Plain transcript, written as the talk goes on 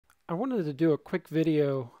I wanted to do a quick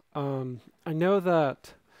video. I know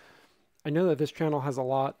that this channel has a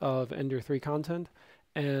lot of Ender 3 content,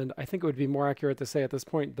 and I think it would be more accurate to say at this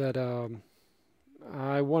point that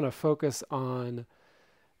I want to focus on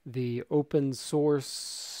the open source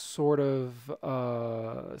sort of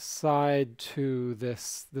side to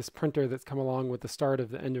this printer that's come along with the start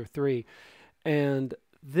of the Ender 3. And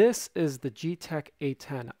this is the Geeetech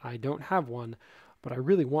A10. I don't have one, but I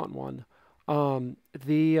really want one. Now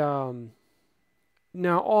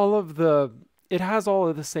it has all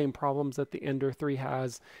of the same problems that the Ender 3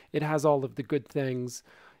 has. It has all of the good things.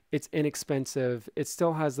 It's inexpensive. It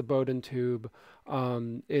still has the Bowden tube.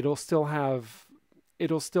 It'll still have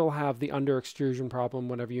the under extrusion problem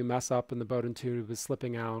whenever you mess up and the Bowden tube is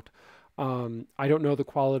slipping out. I don't know the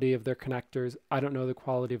quality of their connectors. I don't know the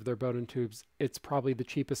quality of their Bowden tubes. It's probably the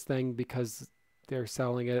cheapest thing because they're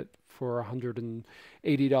selling it for $180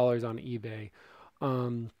 on eBay.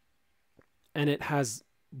 And it has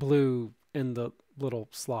blue in the little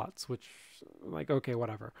slots, which, like, okay,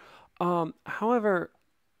 whatever. However,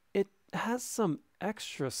 it has some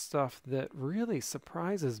extra stuff that really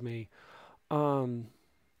surprises me. The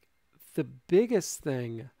biggest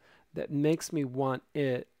thing that makes me want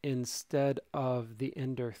it instead of the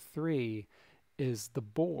Ender 3 is the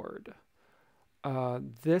board.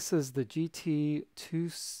 This is the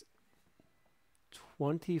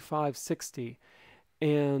GT2560,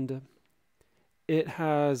 and it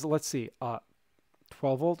has, let's see,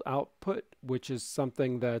 12 volt output, which is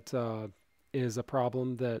something that is a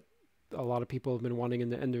problem that a lot of people have been wanting in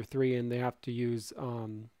the Ender 3, and they have to use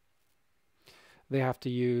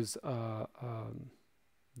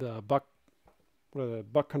the buck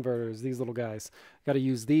converters, these little guys. Got to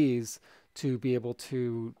use these to be able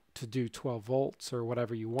to do 12 volts or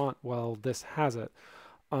whatever you want. Well, this has it.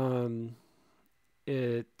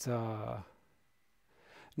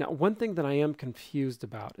 Now, one thing that I am confused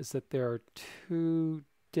about is that there are two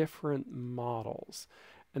different models.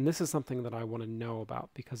 And this is something that I want to know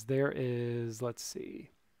about because there is, let's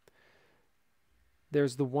see,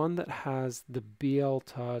 there's the one that has the BL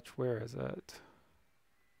Touch. Where is it?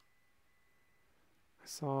 I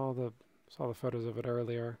saw the photos of it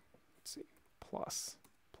earlier. Let's see, plus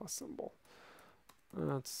symbol.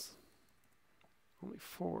 That's only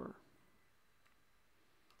 4.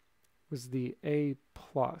 Was the A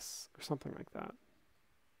plus or something like that.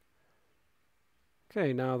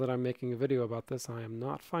 Okay, now that I'm making a video about this, I am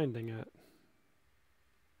not finding it.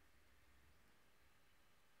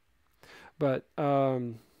 But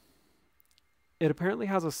it apparently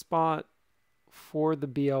has a spot for the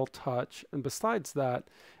BL Touch, and besides that,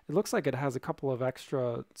 it looks like it has a couple of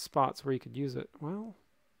extra spots where you could use it. Well,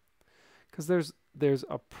 because there's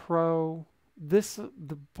a Pro.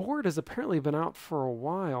 The board has apparently been out for a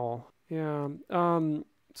while. Yeah.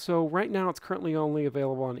 So right now it's currently only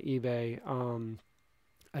available on eBay.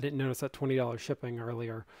 I didn't notice that $20 shipping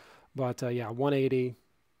earlier, but yeah, 180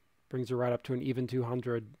 brings you right up to an even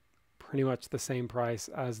 200. Pretty much the same price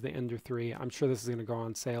as the Ender 3. I'm sure this is going to go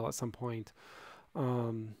on sale at some point.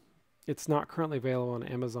 It's not currently available on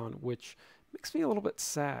Amazon, which makes me a little bit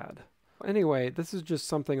sad. Anyway, this is just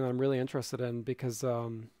something that I'm really interested in because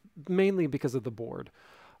mainly because of the board.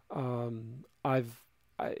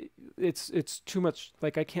 It's too much.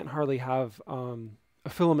 Like, I can't hardly have a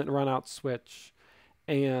filament runout switch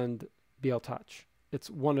and BL Touch. It's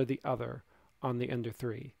one or the other on the Ender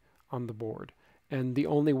 3 on the board. And the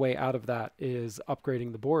only way out of that is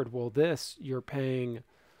upgrading the board. Well, this, you're paying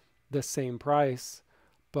the same price,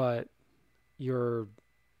 but you're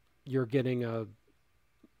getting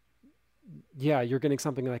you're getting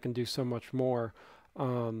something that can do so much more,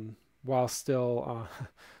 while still,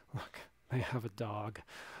 look, they have a dog,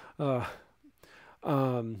 that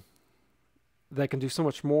can do so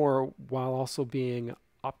much more while also being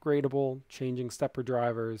upgradable, changing stepper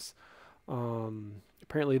drivers.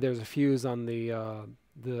 Apparently there's a fuse on the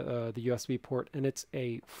USB port, and it's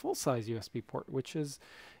a full-size USB port, which is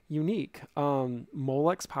unique.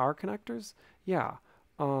 Molex power connectors, yeah.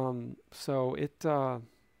 So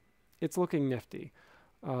it's looking nifty,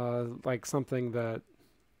 like something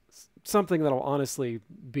that'll honestly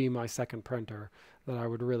be my second printer. That I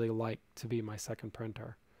would really like to be my second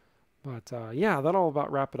printer. But yeah, that'll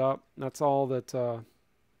about wrap it up. That's all that.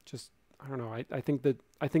 Just, I don't know. I think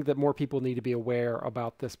that more people need to be aware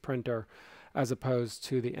about this printer as opposed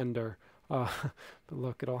to the Ender. But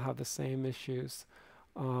look, it'll have the same issues.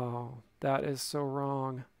 Oh, that is so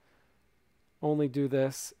wrong. Only do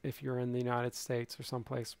this if you're in the United States or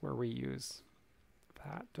someplace where we use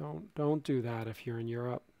that. Don't do that if you're in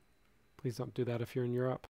Europe. Please don't do that if you're in Europe.